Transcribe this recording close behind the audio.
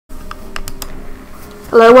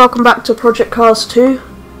Hello, welcome back to Project Cars 2.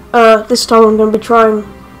 This time I'm going to be trying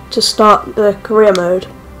to start the career mode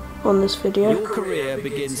on this video. Your career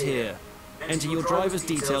begins here. Enter your driver's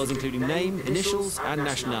details including name, initials and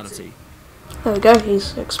nationality. There we go,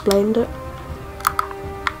 he's explained it.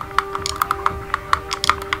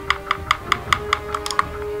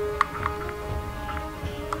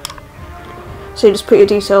 So you just put your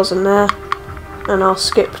details in there and I'll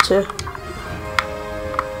skip to...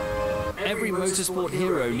 Every motorsport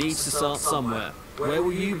hero needs to start somewhere. Where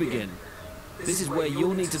will you begin? This is where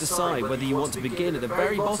you'll need to decide whether you want to begin at the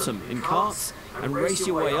very bottom in karts and race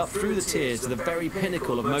your way up through the tiers to the very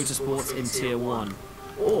pinnacle of motorsports in Tier 1.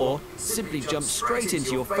 Or simply jump straight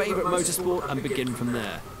into your favourite motorsport and begin from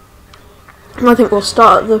there. I think we'll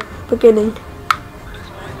start at the beginning.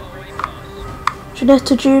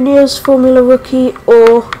 Ginetta Juniors, Formula Rookie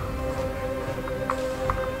or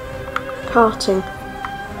karting.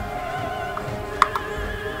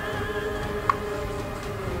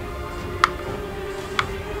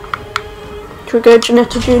 Should we go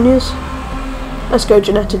Ginetta Juniors? Let's go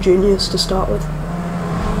Ginetta Juniors to start with.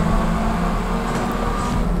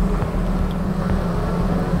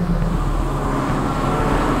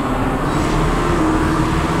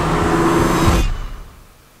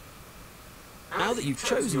 Now that you've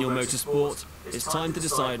chosen your motorsport, it's time to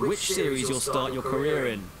decide which series you'll start your career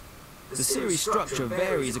in. The series structure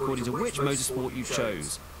varies according to which motorsport you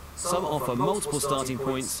chose. Some offer multiple starting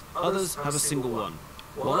points, others have a single one,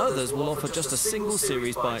 while others will offer just a single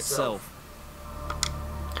series by itself.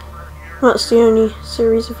 That's the only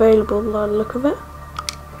series available by the look of it.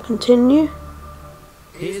 Continue.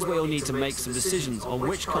 Here's where you'll need to make some decisions on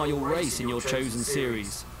which car you'll race in your chosen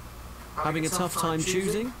series. Having a tough time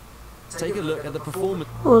choosing? Take a look at the performance.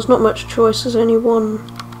 Well, there's not much choice, there's only one.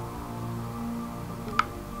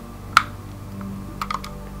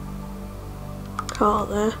 Car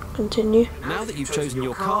there. Continue. Now that you've chosen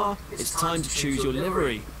your car, it's time to choose your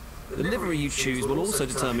livery. The livery you choose will also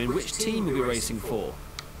determine which team you'll be racing for.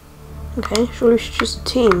 Okay, surely we should choose a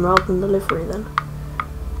team rather than the livery then.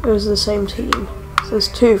 It was the same team. So there's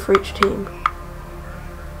two for each team.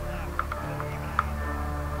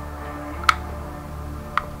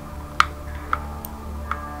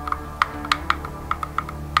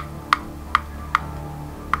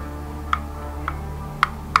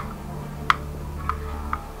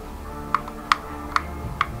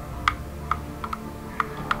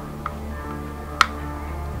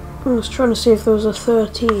 I was trying to see if there was a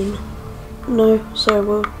 13. No, so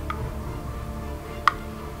we'll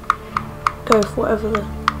go for whatever the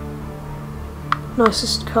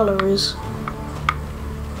nicest colour is.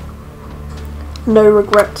 No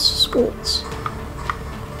Regrets Sports.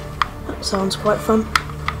 That sounds quite fun.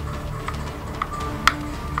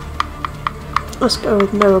 Let's go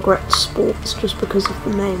with No Regrets Sports just because of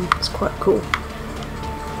the name. It's quite cool.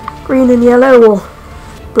 Green and yellow or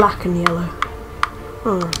black and yellow?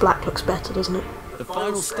 Oh, black looks better, doesn't it? The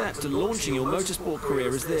final step to launching your motorsport career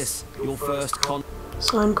is this, your first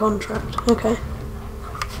sign contract. Okay.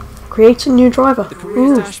 Create a new driver. The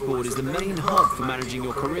career dashboard is the main hub for managing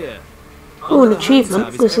your career. Oh, an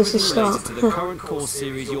achievement. This is the start. To the current course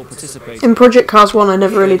series you're participating. In Project Cars 1 I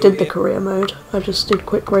never really did the career mode. I just did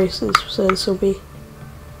quick races, so this will be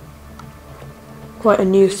quite a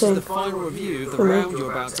new thing. This is the final review of the round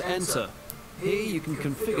you're about to enter. Here you can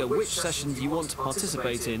configure which sessions you want to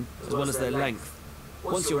participate in, as well as their length.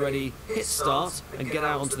 Once you're ready, hit start and get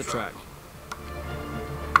out onto the track.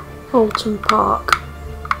 Alton Park.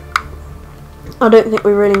 I don't think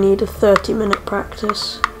we really need a 30-minute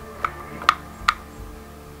practice.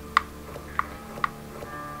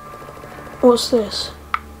 What's this?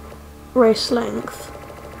 Race length.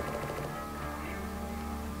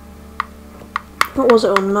 What was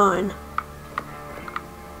it on 9?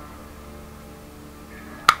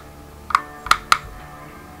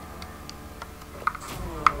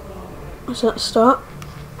 Does that start?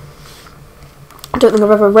 I don't think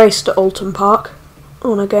I've ever raced at Alton Park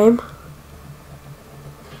on a game.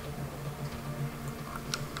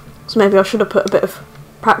 So maybe I should have put a bit of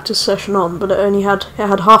practice session on, but it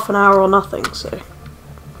had half an hour or nothing, so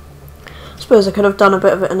I suppose I could have done a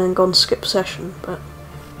bit of it and then gone skip session, but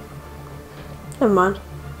never mind.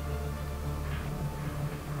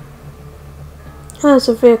 There's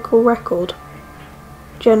a vehicle record.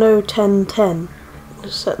 Geno 1010.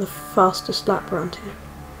 Just set the fastest lap around here.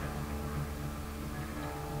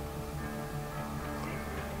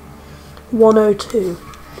 102.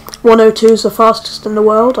 102 is the fastest in the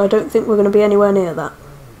world. I don't think we're going to be anywhere near that.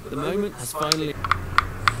 The moment has finally...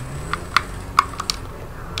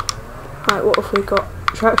 Right, what have we got?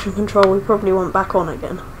 Traction control we probably want back on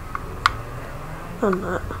again. And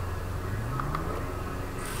that.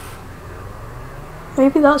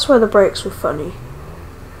 Maybe that's where the brakes were funny.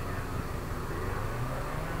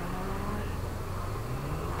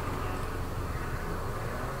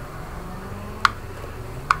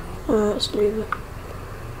 Let's leave it.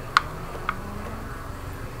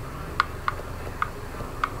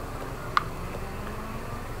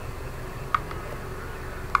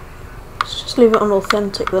 Let's just leave it on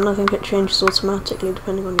authentic, then I think it changes automatically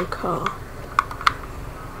depending on your car.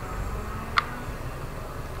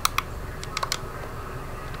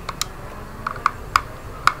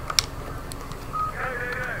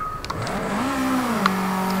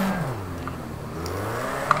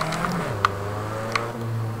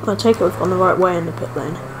 I take it we've gone the right way in the pit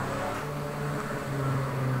lane.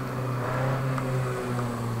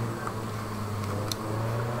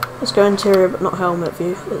 Let's go interior but not helmet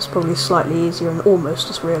view. It's probably slightly easier and almost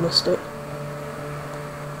as realistic.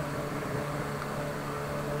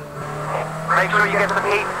 Make sure you get to the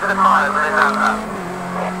heat to the tires when it's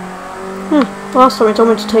over. Last time he told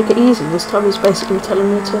me to take it easy, this time he's basically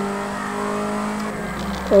telling me to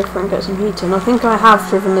go for and get some heat in. I think I have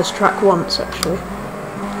driven this track once actually.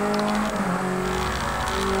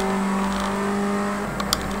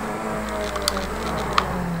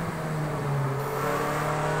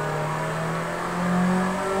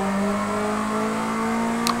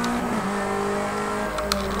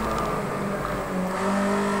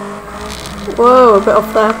 Whoa, a bit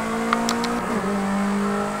off there.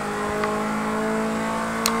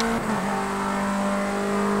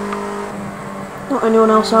 Not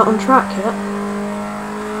anyone else out on track yet.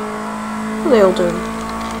 What are they all doing?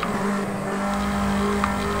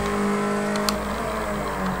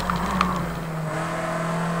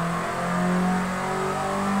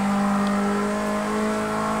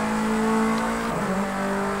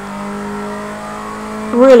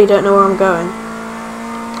 I really don't know where I'm going.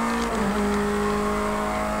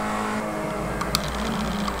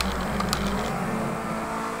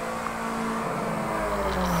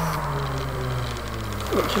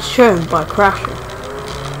 Which is shown by crashing.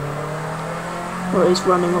 Or he's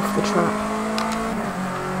running off the track.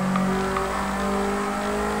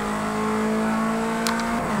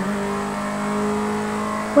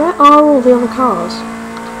 Where are all the other cars?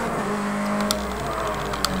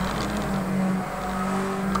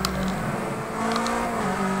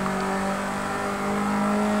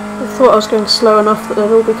 I thought I was going slow enough that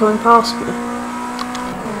they'd all be coming past me.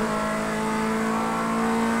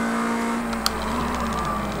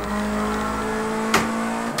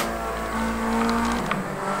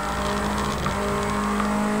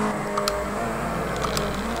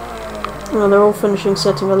 Well, they're all finishing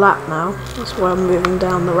setting a lap now. That's why I'm moving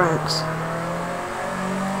down the ranks.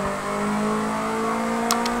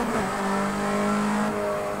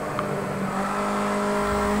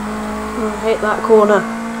 Oh, I hate that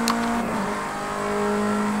corner.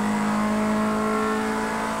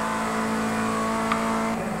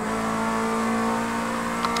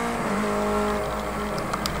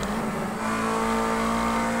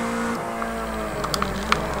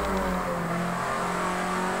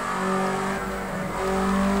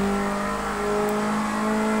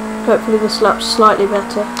 Hopefully this lap's slightly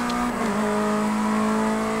better.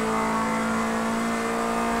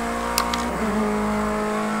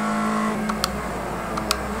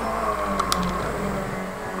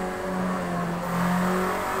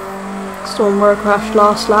 Still where I crashed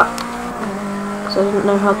last lap because I didn't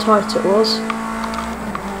know how tight it was.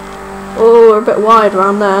 Oh, we're a bit wide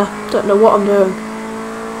around there. Don't know what I'm doing.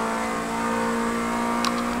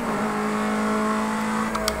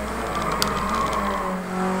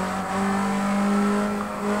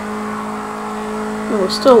 Oh, we're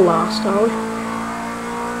still last, are we?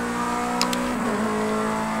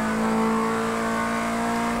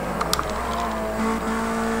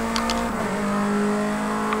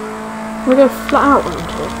 Can we go flat out around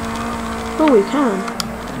here? Oh, we can.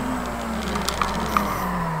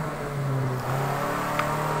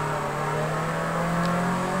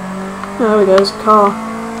 There we go, there's a car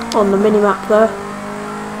on the mini-map there.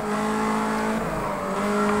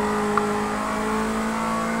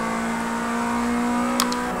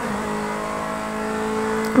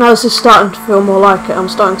 Now this is starting to feel more like it. I'm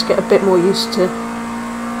starting to get a bit more used to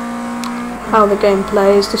how the game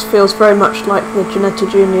plays. This feels very much like the Ginetta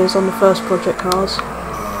Juniors on the first project cars.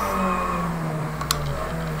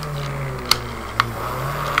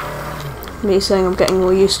 Me saying I'm getting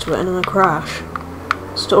more used to it and then I crash.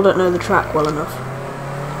 Still don't know the track well enough.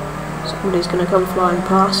 Somebody's going to come flying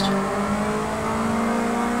past.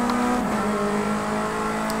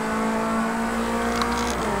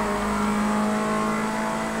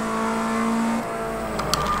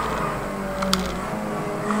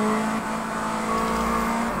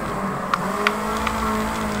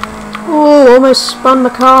 almost spun the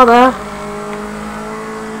car there.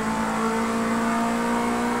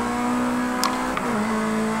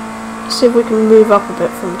 Let's see if we can move up a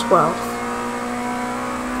bit from 12th.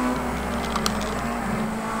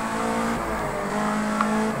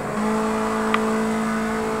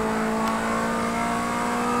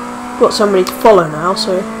 Got somebody to follow now,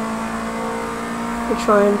 so we'll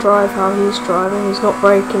try and drive how he's driving. He's not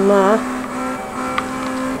braking there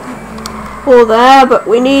or there, but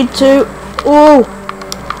we need to. Oh,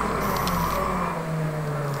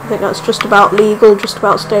 I think that's just about legal, just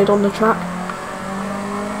about stayed on the track.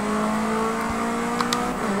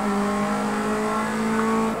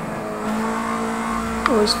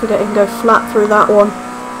 Always forgetting to go flat through that one.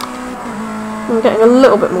 I'm getting a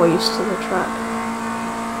little bit more used to the track.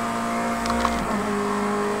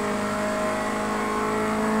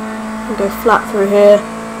 And go flat through here.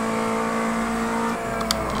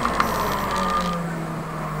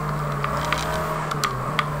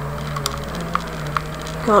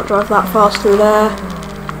 Can't drive that fast through there.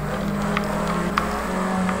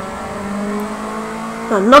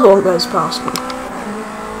 Another one goes past me.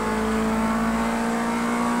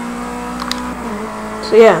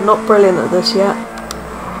 So yeah, not brilliant at this yet.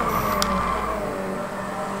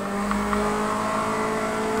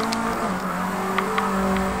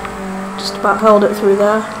 Just about held it through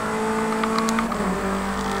there.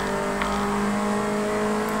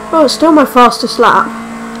 Oh, it's still my fastest lap.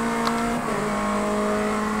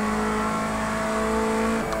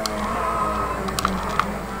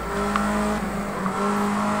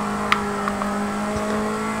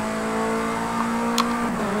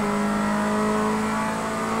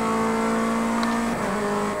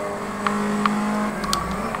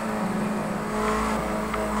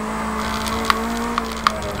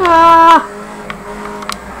 Ah!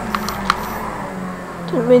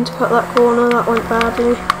 Didn't mean to cut that corner, that went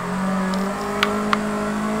badly.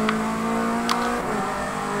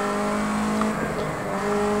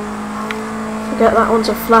 Forget that one's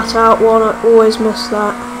a flat out one, I always miss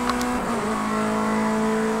that.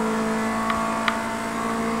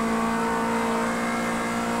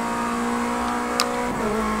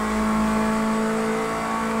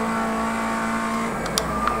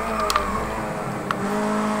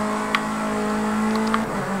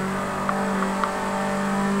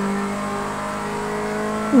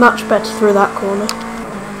 Much better through that corner.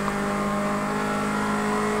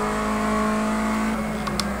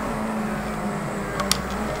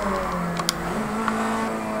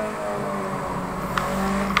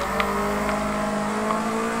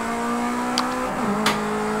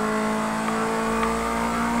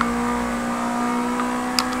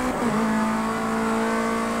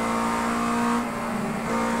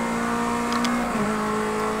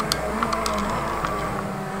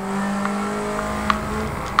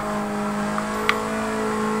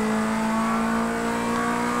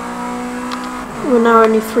 We're now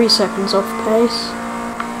only 3 seconds off pace.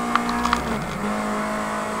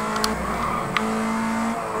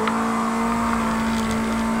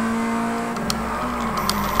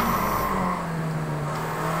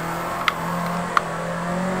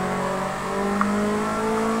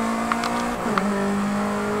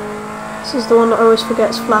 This is the one that always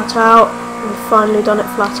forgets flat out. We've finally done it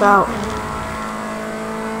flat out.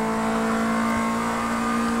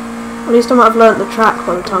 At least I might have learnt the track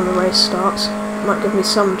by the time the race starts. Might give me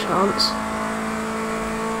some chance.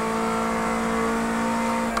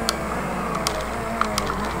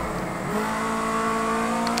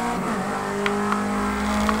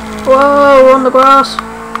 Whoa, on the grass.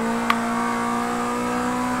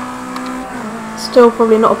 Still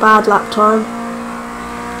probably not a bad lap time.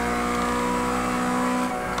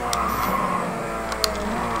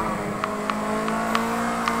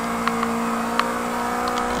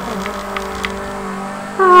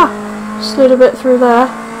 Slid a bit through there.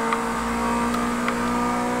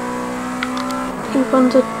 Keep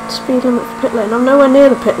under speed limit for pit lane. I'm nowhere near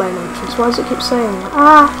the pit lane entrance. Why does it keep saying that?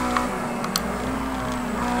 Ah!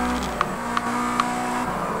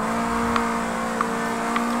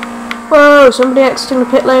 Whoa! Somebody exiting the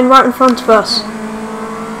pit lane right in front of us.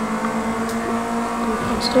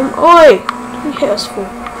 Past him. Oi! What did he hit us for?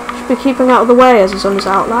 Should be keeping out of the way as he's on his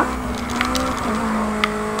outlap.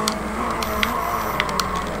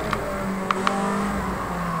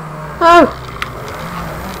 Oh!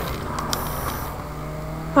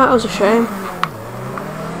 That was a shame.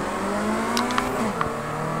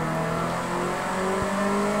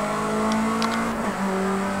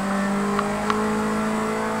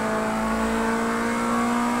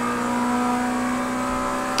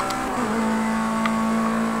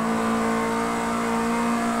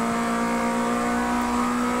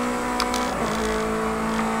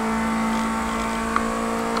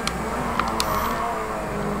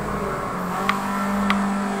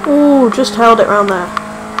 just held it round there.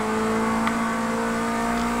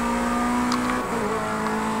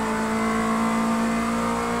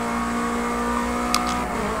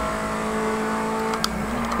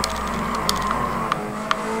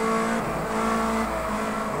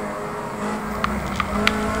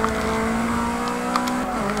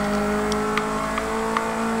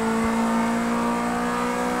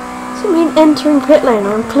 Does it mean entering pit lane?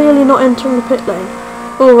 I'm clearly not entering the pit lane.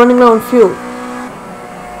 Oh, running low on fuel.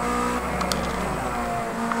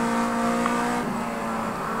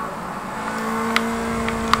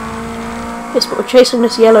 Yes, but we're chasing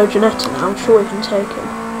this yellow Ginetta now. I'm sure we can take him.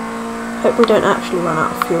 Hope we don't actually run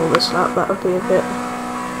out of fuel this lap. That would be a bit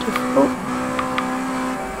difficult.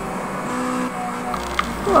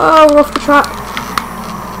 Whoa, we're off the track.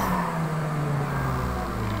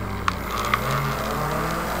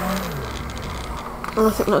 And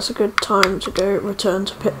I think that's a good time to go return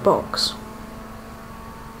to pit box.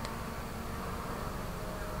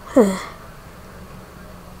 It's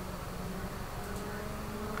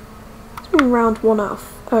been round 1 out of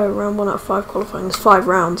 5 qualifying. There's 5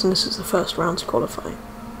 rounds and this is the first round to qualify.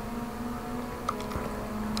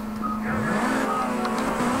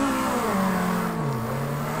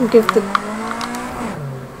 We'll give the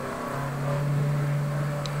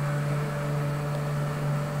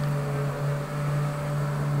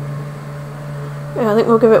I think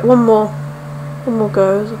we'll give it one more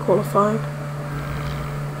go as a qualifying.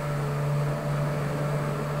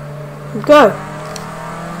 And go!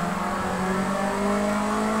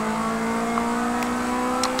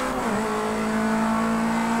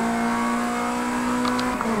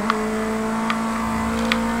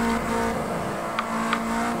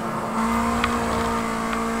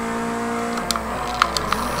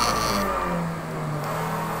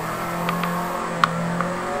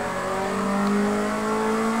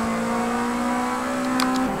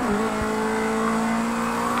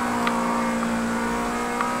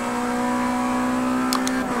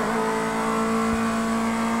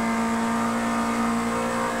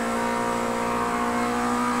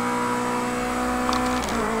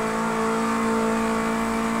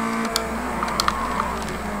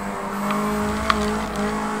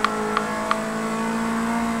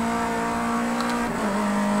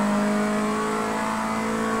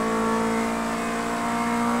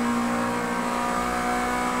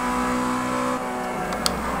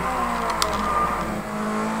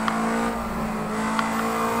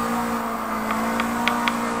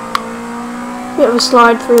 Bit of a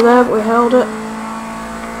slide through there, but we held it.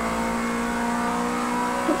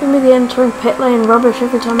 Don't give me the entering pit lane rubbish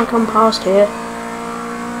every time I come past here.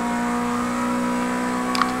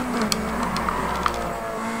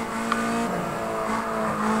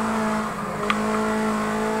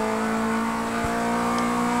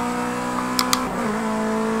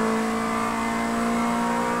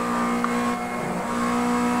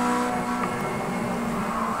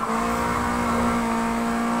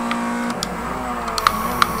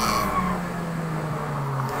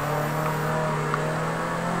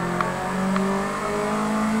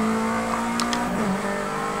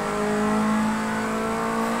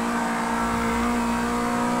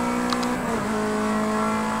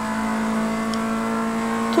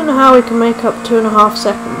 I don't know how we can make up 2.5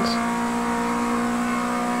 seconds.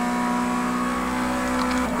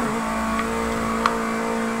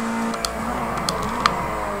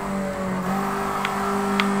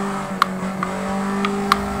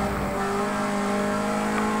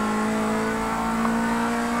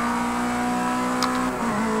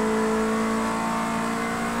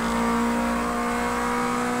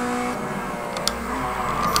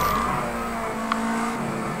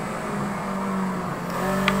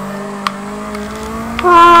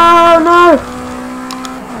 Oh no!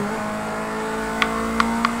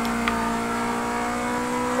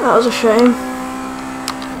 That was a shame.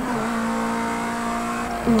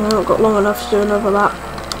 I haven't got long enough to do another lap.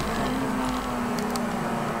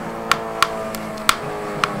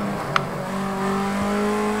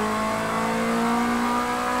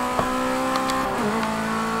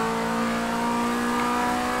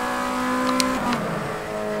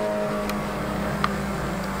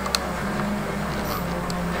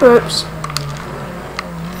 Oops.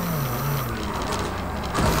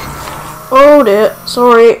 Oh dear,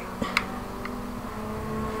 sorry.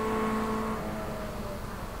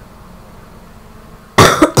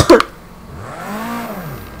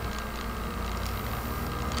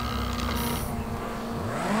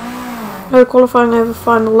 No qualifying over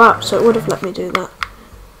final lap, so it would have let me do that.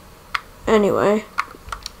 Anyway.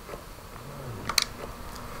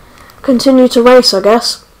 Continue to race, I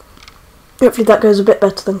guess. Hopefully that goes a bit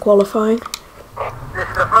better than qualifying. This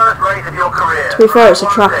is the first race of your career. To be fair, it's a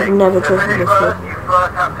track I've never To driven finish before. first, you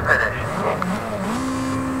first have to finish.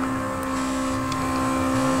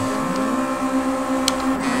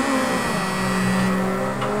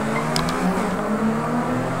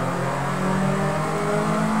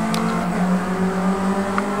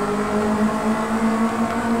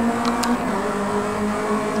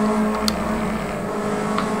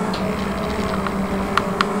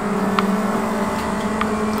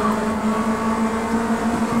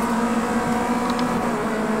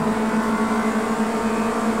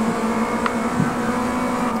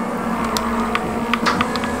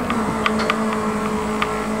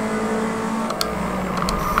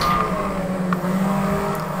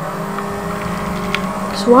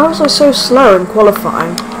 So why was I so slow in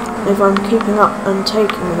qualifying? If I'm keeping up and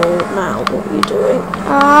taking them all now, what are you doing?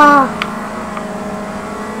 Ah!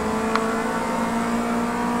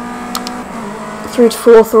 3 to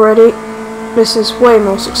 4th already. This is way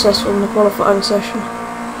more successful than the qualifying session.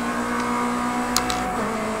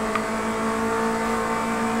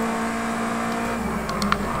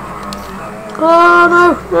 Oh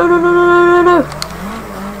no! No, no, no, no, no, no,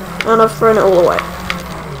 no! And I've thrown it all away.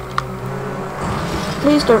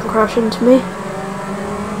 Please don't crash into me.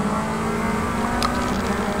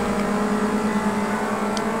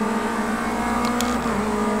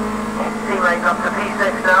 Teammates up to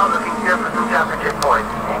P6 now, looking good for some championship points.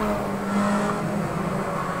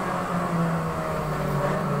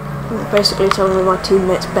 I'm basically telling me my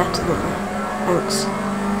teammate's better than me. Thanks.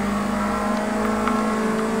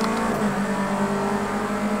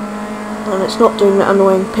 And it's not doing that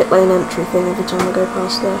annoying pit lane entry thing every time I go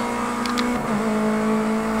past there.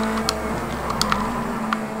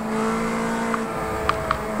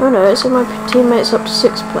 Oh no, it's in my teammate's up to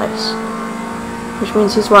 6th place, which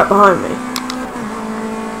means he's right behind me.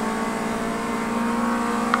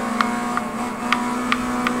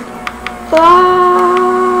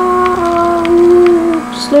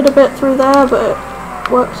 Slid a bit through there, but it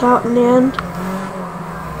worked out in the end.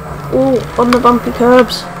 Ooh, on the bumpy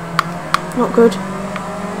curbs. Not good.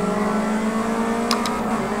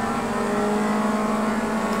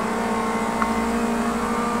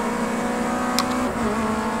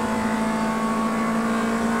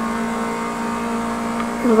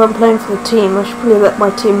 If I'm playing for the team, I should probably let my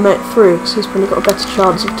teammate through, because he's probably got a better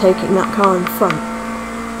chance of taking that car in front.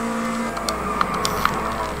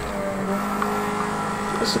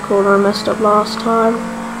 That's the corner I messed up last time.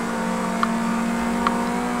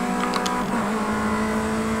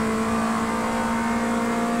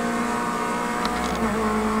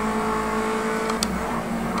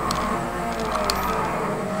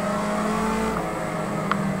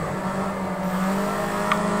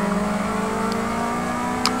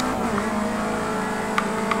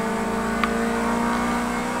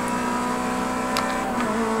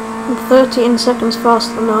 I'm 13 seconds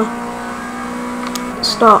faster than our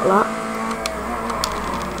start lap.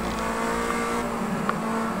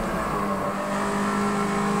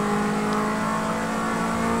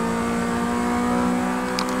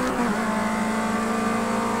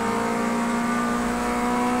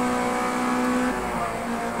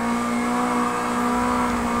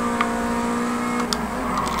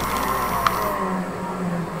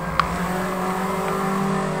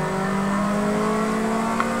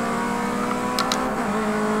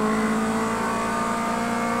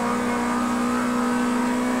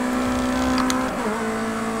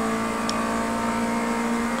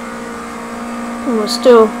 And we're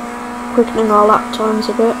still quickening our lap times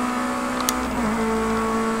a bit.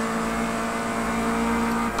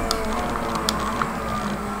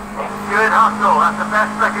 Good hustle, that's the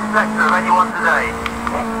best second sector of anyone today.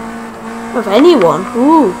 Of anyone?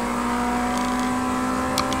 Ooh.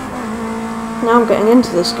 Now I'm getting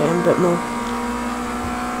into this game a bit more.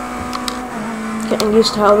 Getting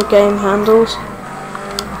used to how the game handles.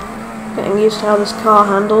 Getting used to how this car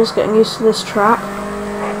handles. Getting used to this track.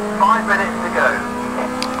 5 minutes to go.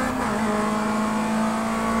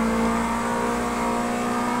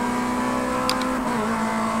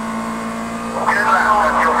 Good lap,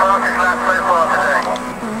 that's your fastest lap so far today.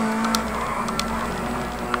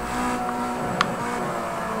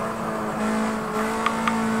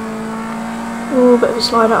 Ooh, bit of a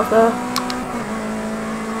slide out of there.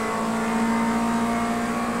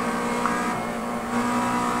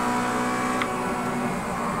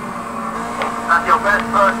 That's your best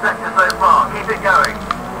first sector so far. Keep it going.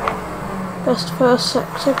 Best first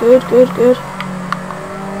sector. Good, good, good.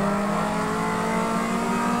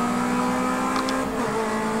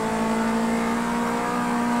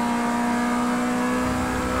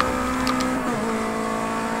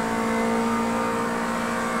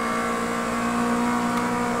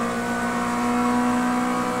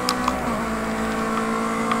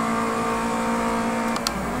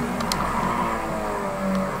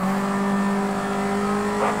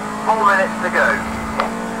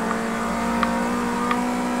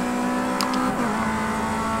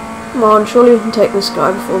 Come on, surely we can take this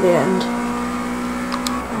guy before the end.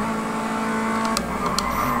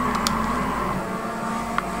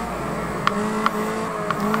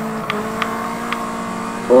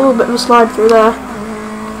 Oh, a bit of a slide through there.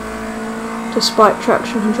 Despite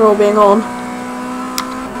traction control being on.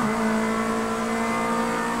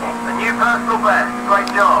 A new personal best. Great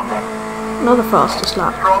job. Another fastest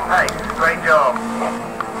lap. Strong pace. Great job.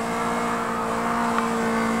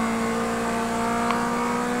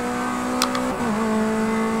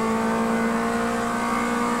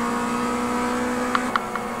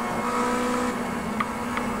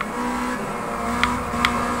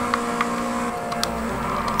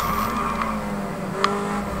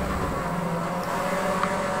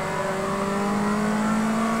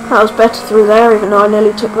 That was better through there, even though I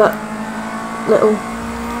nearly took that little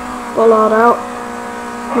bollard out.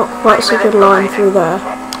 Not quite so good line through there.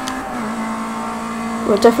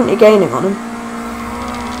 We're definitely gaining on him,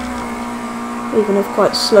 even if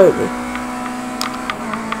quite slowly.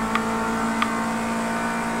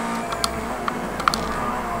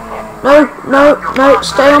 No, no, no,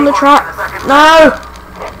 stay on the track. No!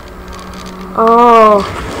 Oh.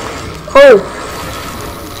 Oh!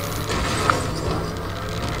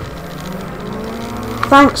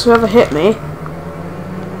 Thanks, whoever hit me.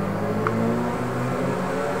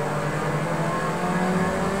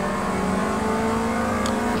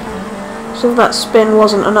 So that spin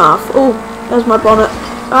wasn't enough. Oh, there's my bonnet.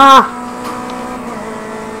 Ah!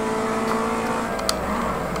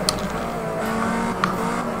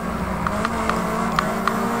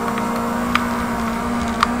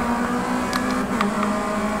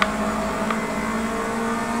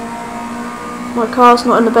 My car's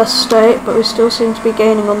not in the best state, but we still seem to be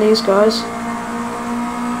gaining on these guys. 2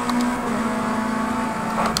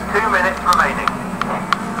 minutes remaining.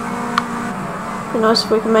 Be nice if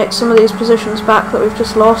we can make some of these positions back that we've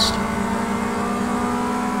just lost.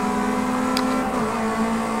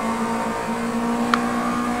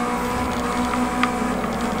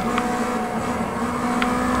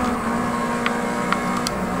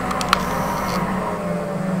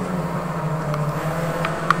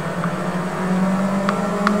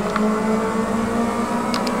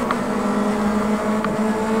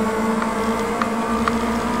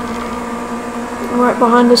 Right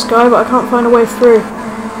behind this guy, but I can't find a way through.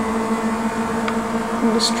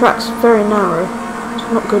 And this track's very narrow.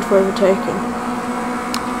 It's not good for overtaking.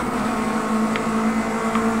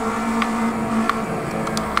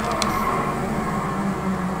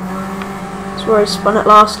 That's where I spun it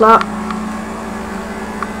last lap.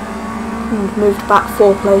 And moved back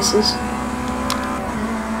 4 places.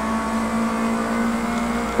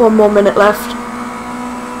 1 more minute left.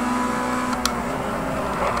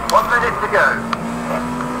 1 minute to go.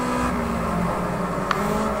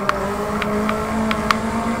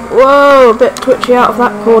 Whoa, a bit twitchy out of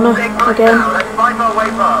that corner Big push again. now. Let's fight our way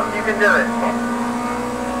past. You can do it.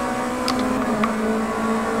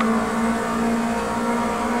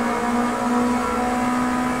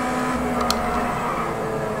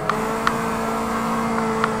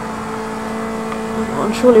 Come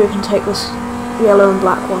on, surely we can take this yellow and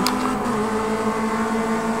black one.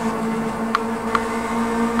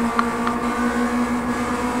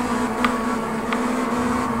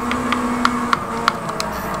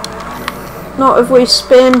 Not if we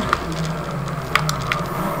spin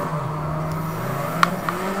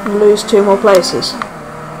and lose 2 more places.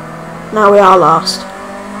 Now we are last.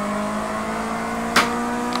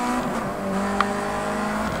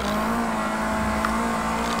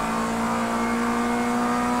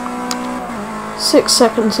 Six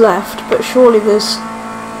seconds left, but surely there's...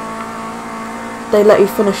 They let you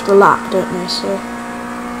finish the lap, don't they? So.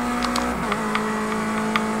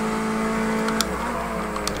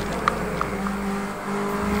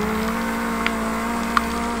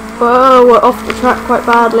 Whoa, we're off the track quite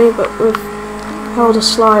badly, but we've held a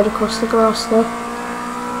slide across the grass there.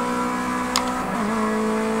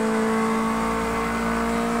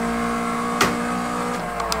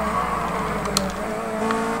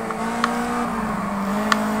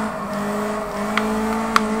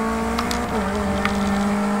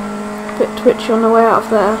 Bit twitchy on the way out of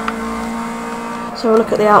there. So we'll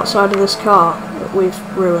look at the outside of this car that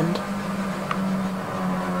we've ruined.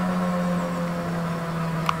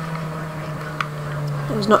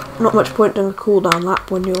 There's not much point doing a cool-down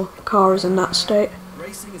lap when your car is in that state.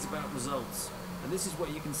 Racing is about results, and this is where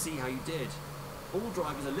you can see how you did. All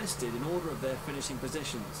drivers are listed in order of their finishing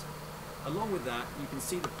positions. Along with that, you can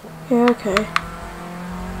see the... Yeah, okay.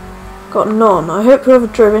 Got none. I hope whoever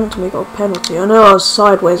drove into me got a penalty. I know I was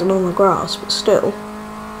sideways along the grass, but still.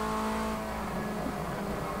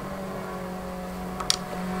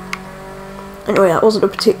 Anyway, that wasn't a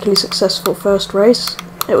particularly successful first race.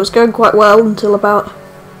 It was going quite well until about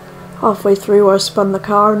halfway through where I spun the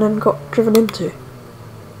car and then got driven into.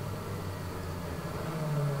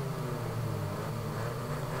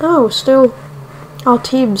 Oh, our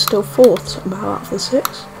team's still 4th somehow out of the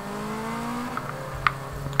 6.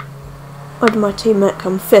 Why did my teammate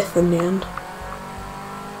come 5th in the end?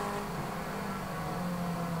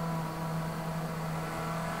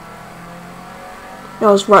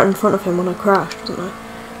 I was right in front of him when I crashed, wasn't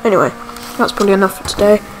I? Anyway, that's probably enough for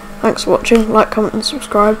today. Thanks for watching. Like, comment and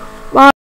subscribe. Bye!